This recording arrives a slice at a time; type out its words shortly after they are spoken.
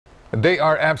They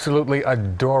are absolutely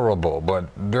adorable, but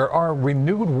there are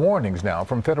renewed warnings now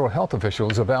from federal health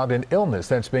officials about an illness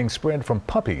that's being spread from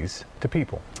puppies to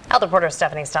people. Health reporter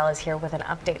Stephanie Stahl is here with an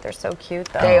update. They're so cute,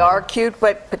 though. They are cute,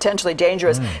 but potentially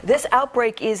dangerous. This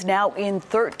outbreak is now in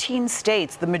 13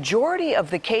 states. The majority of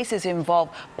the cases involve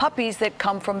puppies that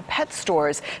come from pet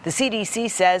stores. The CDC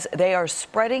says they are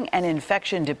spreading an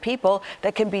infection to people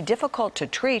that can be difficult to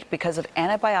treat because of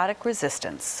antibiotic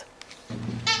resistance.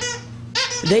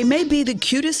 They may be the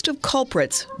cutest of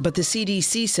culprits, but the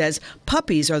CDC says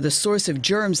puppies are the source of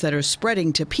germs that are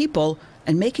spreading to people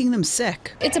and making them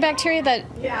sick. It's a bacteria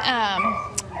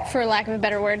that, for lack of a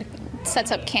better word,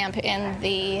 sets up camp in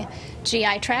the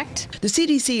GI tract. The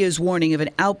CDC is warning of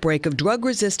an outbreak of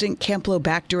drug-resistant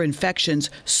Campylobacter infections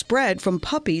spread from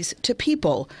puppies to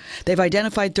people. They've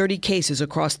identified 30 cases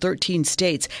across 13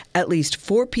 states. At least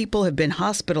 4 people have been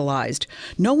hospitalized.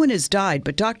 No one has died,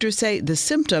 but doctors say the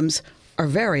symptoms are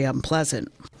very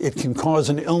unpleasant. It can cause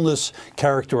an illness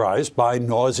characterized by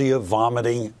nausea,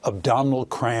 vomiting, abdominal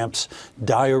cramps,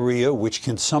 diarrhea, which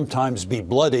can sometimes be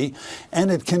bloody, and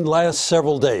it can last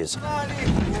several days.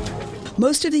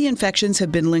 Most of the infections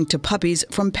have been linked to puppies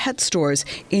from pet stores,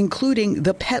 including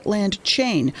the Petland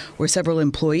chain, where several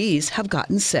employees have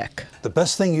gotten sick. The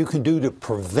best thing you can do to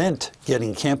prevent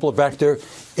getting Campylobacter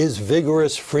is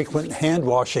vigorous, frequent hand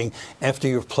washing after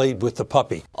you've played with the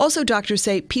puppy. Also, doctors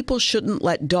say people shouldn't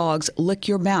let dogs lick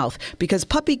your mouth because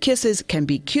puppy kisses can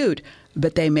be cute,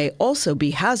 but they may also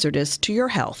be hazardous to your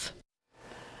health.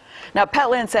 Now,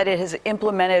 Petland said it has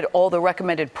implemented all the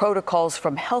recommended protocols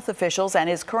from health officials and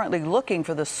is currently looking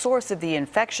for the source of the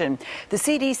infection. The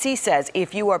CDC says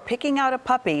if you are picking out a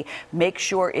puppy, make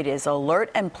sure it is alert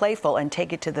and playful and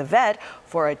take it to the vet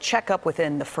for a checkup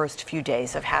within the first few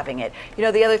days of having it. You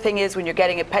know, the other thing is when you're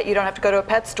getting a pet, you don't have to go to a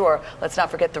pet store. Let's not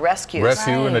forget the rescues.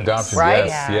 Rescue and adoption. Right?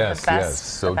 Yes, Yeah, yes, the best, yes.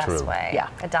 So the best true. way. Yeah.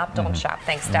 Adopt, don't shop.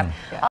 Thanks, Steph.